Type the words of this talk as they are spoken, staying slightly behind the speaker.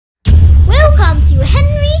to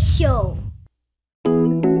Henry's show.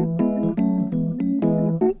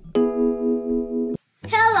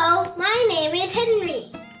 Hello, my name is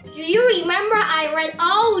Henry. Do you remember I read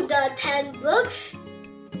all the 10 books?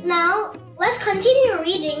 Now, let's continue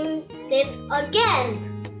reading this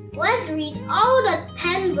again. Let's read all the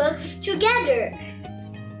 10 books together.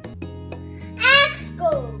 Let's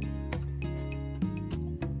go.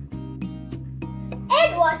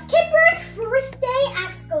 It was Kipper's first day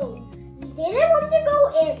at school. He didn't want to go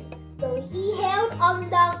in, so he held on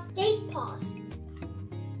the gate post.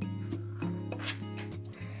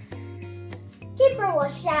 Kipper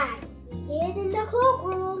was shy. He hid in the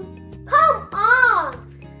cloakroom. Come on!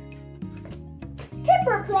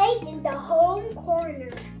 Kipper played in the home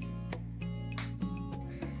corner.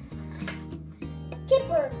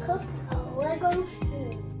 Kipper cooked a Lego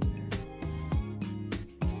stew.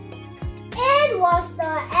 It was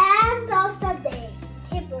the end of the day.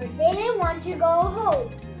 Kipper didn't want to go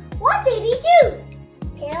home. What did he do?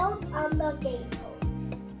 He held on the gate post.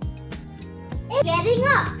 Getting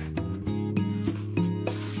up.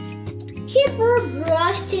 Kipper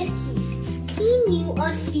brushed his teeth. He knew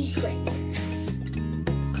a secret.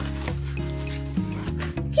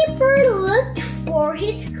 Kipper looked for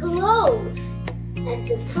his clothes and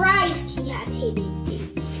surprised he had hidden in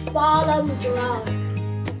his bottom drawer.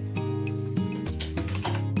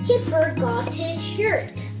 Kipper got his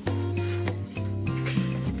shirt.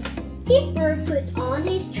 Kipper put on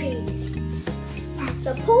his shoes.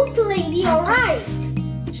 The post lady arrived.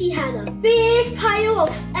 She had a big pile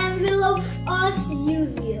of envelopes as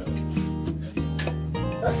usual.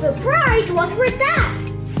 The surprise was for Dad.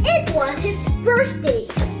 It was his birthday.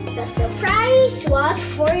 The surprise was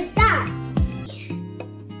for Dad.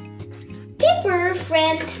 Kipper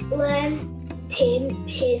friend lent him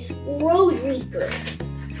his road reaper.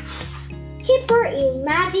 Kipper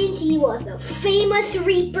imagined he was a famous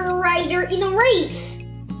reaper rider in a race.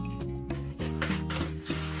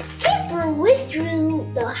 Kipper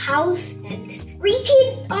withdrew the house and screeched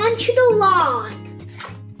onto the lawn.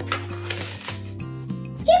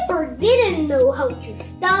 Kipper didn't know how to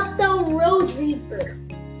stop the road reaper.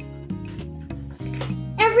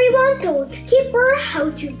 Everyone told Kipper how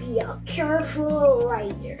to be a careful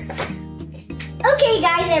rider. Okay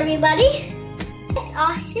guys, everybody,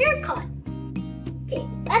 a haircut. Okay,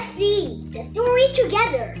 let's see the story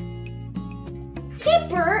together.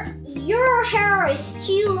 Kipper, your hair is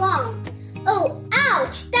too long. Oh,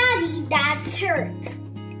 ouch, Daddy, that's hurt.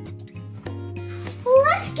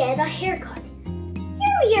 Let's get a haircut.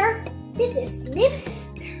 Here we are. This is Snip's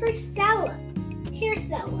hair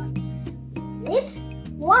salon. Snip's?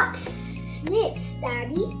 What's Snip's,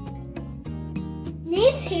 Daddy?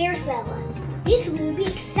 Snip's hair salon. This will be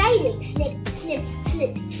exciting. Snip, snip,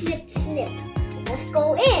 snip, snip, snip. Let's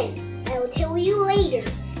go in. I will tell you later.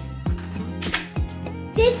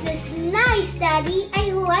 This is nice, Daddy.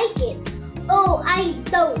 I like it. Oh, I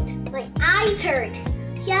don't. My eyes hurt.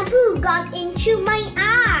 Shampoo got into my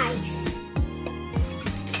eyes.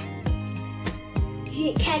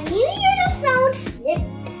 Can you hear the sound? Snip,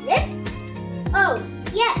 snip. Oh,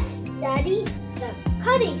 yes, Daddy. The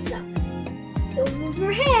cutting suck. Don't move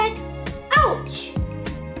your head. Ouch.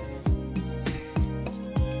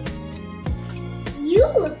 You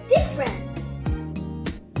look different.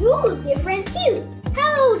 You look different too.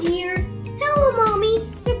 Hello, dear. Hello, Mommy.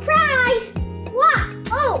 Surprise! What?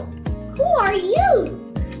 Oh, who are you?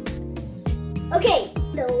 Okay,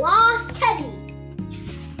 the lost teddy.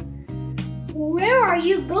 Where are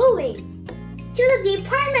you going? To the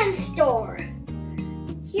department store.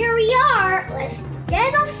 Here we are. Let's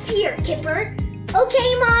get off here, Kipper.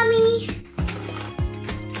 Okay, Mommy.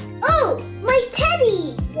 Oh, my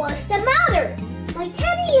teddy. What's the matter? My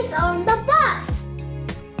teddy is on the bus.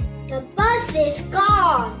 The bus is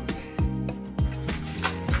gone.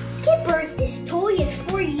 Kipper, this toy is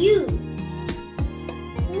for you.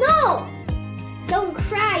 No! Don't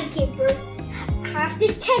cry, Kipper. Have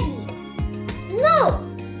this teddy. No!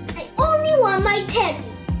 I only want my teddy.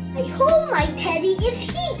 I hope my teddy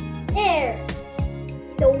is there.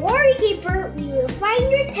 Don't worry, Kipper. We will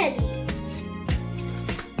find your teddy.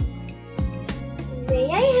 May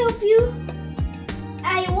I help you?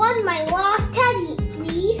 I want my lost teddy,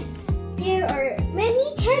 please. There are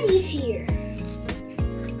many teddies here.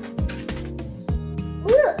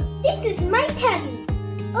 Look, this is my teddy.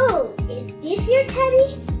 Oh, is this your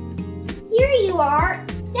teddy? Here you are.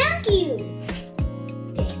 Thank you.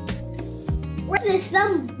 Okay. Where's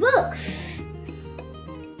some books?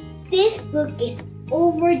 This book is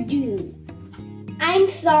overdue. I'm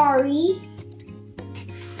sorry.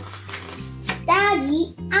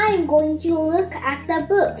 Daddy, I'm going to look at the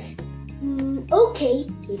books. Okay,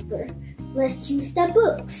 Kipper, let's choose the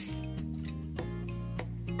books.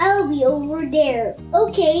 I'll be over there.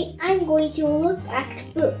 Okay, I'm going to look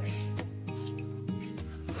at books.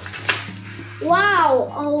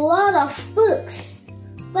 Wow, a lot of books.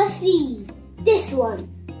 Let's see, this one.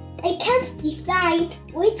 I can't decide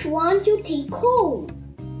which one to take home.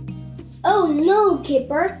 Oh no,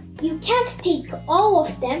 Kipper, you can't take all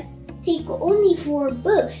of them. Take only 4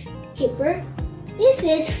 books, Kipper. This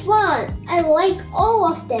is fun. I like all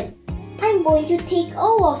of them. I'm going to take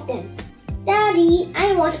all of them. Daddy,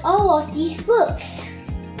 I want all of these books.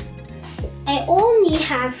 I only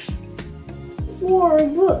have 4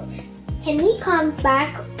 books. Can we come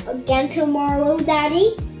back again tomorrow,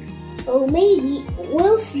 Daddy? Oh, maybe.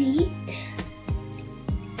 We'll see.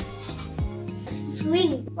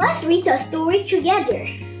 Let's read the story together.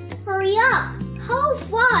 Hurry up. How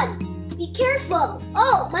fun. Be careful.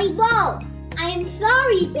 Oh, my ball. I'm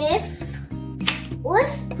sorry, Biff.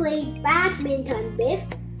 Let's play badminton, Biff.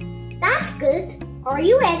 That's good. Are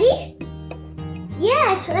you ready?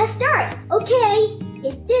 Yes, let's start. Okay,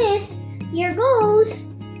 hit this. Here goes.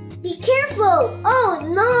 Be careful. Oh,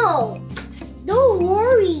 no. Don't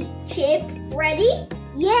worry, Chip. Ready?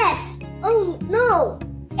 Yes. Oh, no.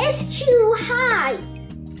 It's too high.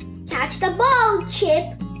 Catch the ball, Chip.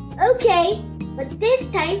 Okay, but this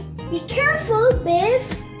time, be careful, Biff.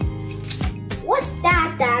 What's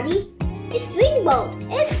that, Daddy? It's swing ball.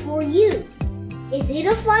 It's for you. Is it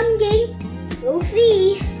a fun game? We'll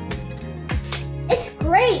see. It's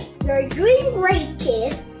great. You're doing great,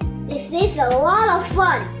 kids. This is a lot of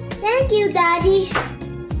fun. Thank you, Daddy.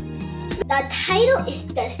 The title is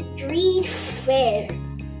the street fair.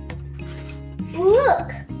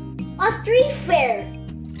 Look, a street fair.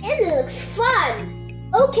 It looks fun.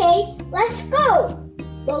 Okay, let's go.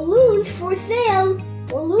 Balloons for sale.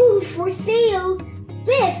 Balloons for sale.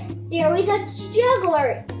 Biff, there is a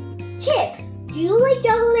juggler. Chip, do you like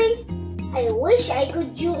juggling? I wish I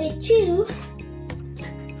could do it too.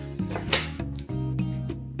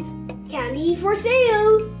 Candy for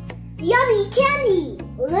sale. Yummy candy.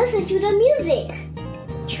 Listen to the music.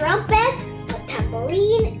 Trumpet, a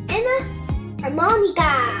tambourine, and a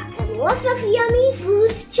harmonica, and lots of yummy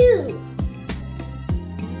foods too.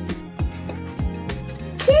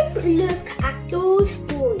 Chip, look at those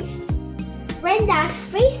boys. Brenda's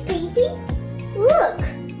face painting. Look,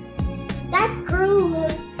 that girl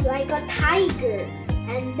looks like a tiger,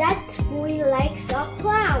 and that boy likes a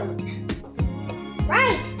clown.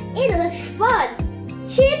 Right, it looks fun.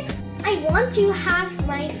 Chip, I want to have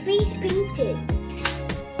my face painted.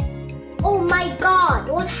 Oh my God,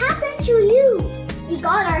 what happened to you? We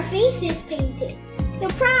got our faces painted.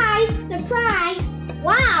 Surprise, surprise,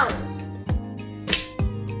 wow.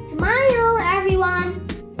 Smile, everyone.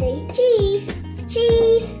 Say cheese,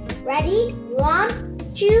 cheese. Ready?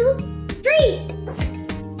 1, 2, 3.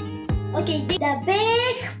 Okay, the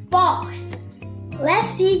big box. Let's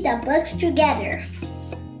see the books together.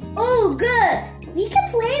 Oh, good. We can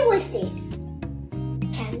play with this.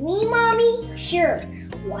 Can we, Mommy? Sure.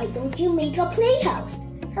 Why don't you make a playhouse?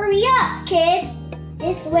 Hurry up, kids.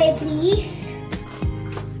 This way, please.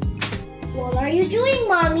 What are you doing,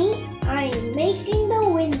 Mommy? I'm making the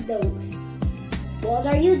windows. What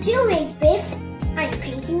are you doing, Biff? I'm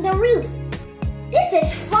painting the roof. This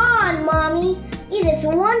is fun, Mommy. It is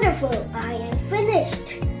wonderful. I am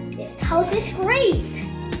finished. This house is great.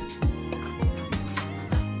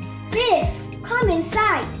 Biff, come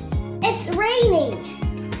inside. It's raining.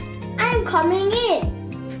 I'm coming in.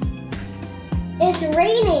 It's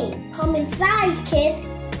raining. Come inside, kids.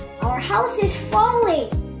 Our house is falling.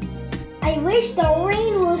 I wish the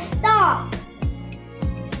rain will stop.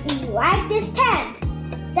 Do you like this tent?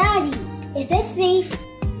 Daddy, is it safe?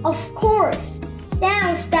 Of course.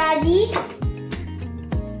 Thanks, Daddy.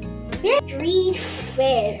 Street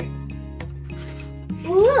fair.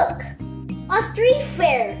 Look, a street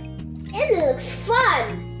fair. It looks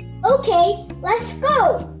fun. Okay, let's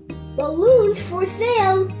go. Balloons for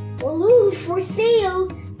sale. Balloons for sale.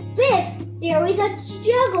 Biff, there is a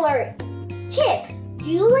juggler. Chip, do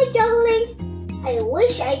you like juggling? I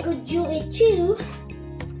wish I could do it too.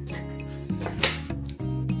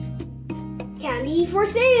 Candy for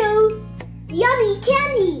sale. Yummy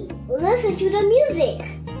candy. Listen to the music.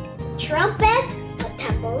 Trumpet, a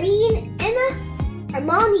tambourine, and a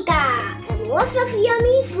harmonica, and lots of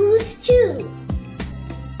yummy foods too.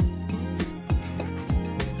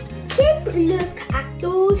 Chip, look at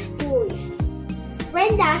those boys.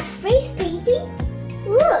 Brenda's face painting.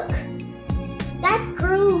 Look, that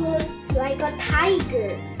girl looks like a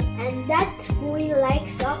tiger, and that boy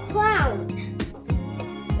likes a clown.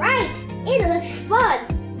 Right, it looks fun.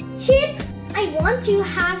 Chip, I want to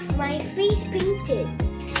have my face painted.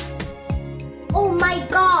 Oh my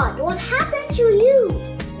god, what happened to you?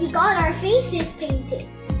 We got our faces painted.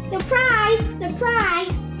 Surprise!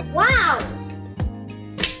 Surprise! Wow!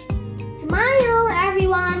 Smile,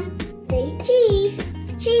 everyone. Say cheese.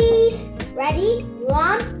 Cheese. Ready?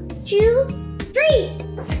 1, 2, 3.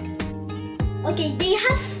 Okay, they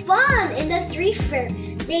had fun in the street fair.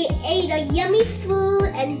 They ate a yummy food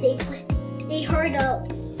and they heard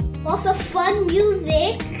lots of fun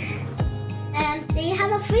music and they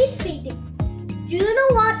had a face painting. Do you know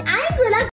what? I'm gonna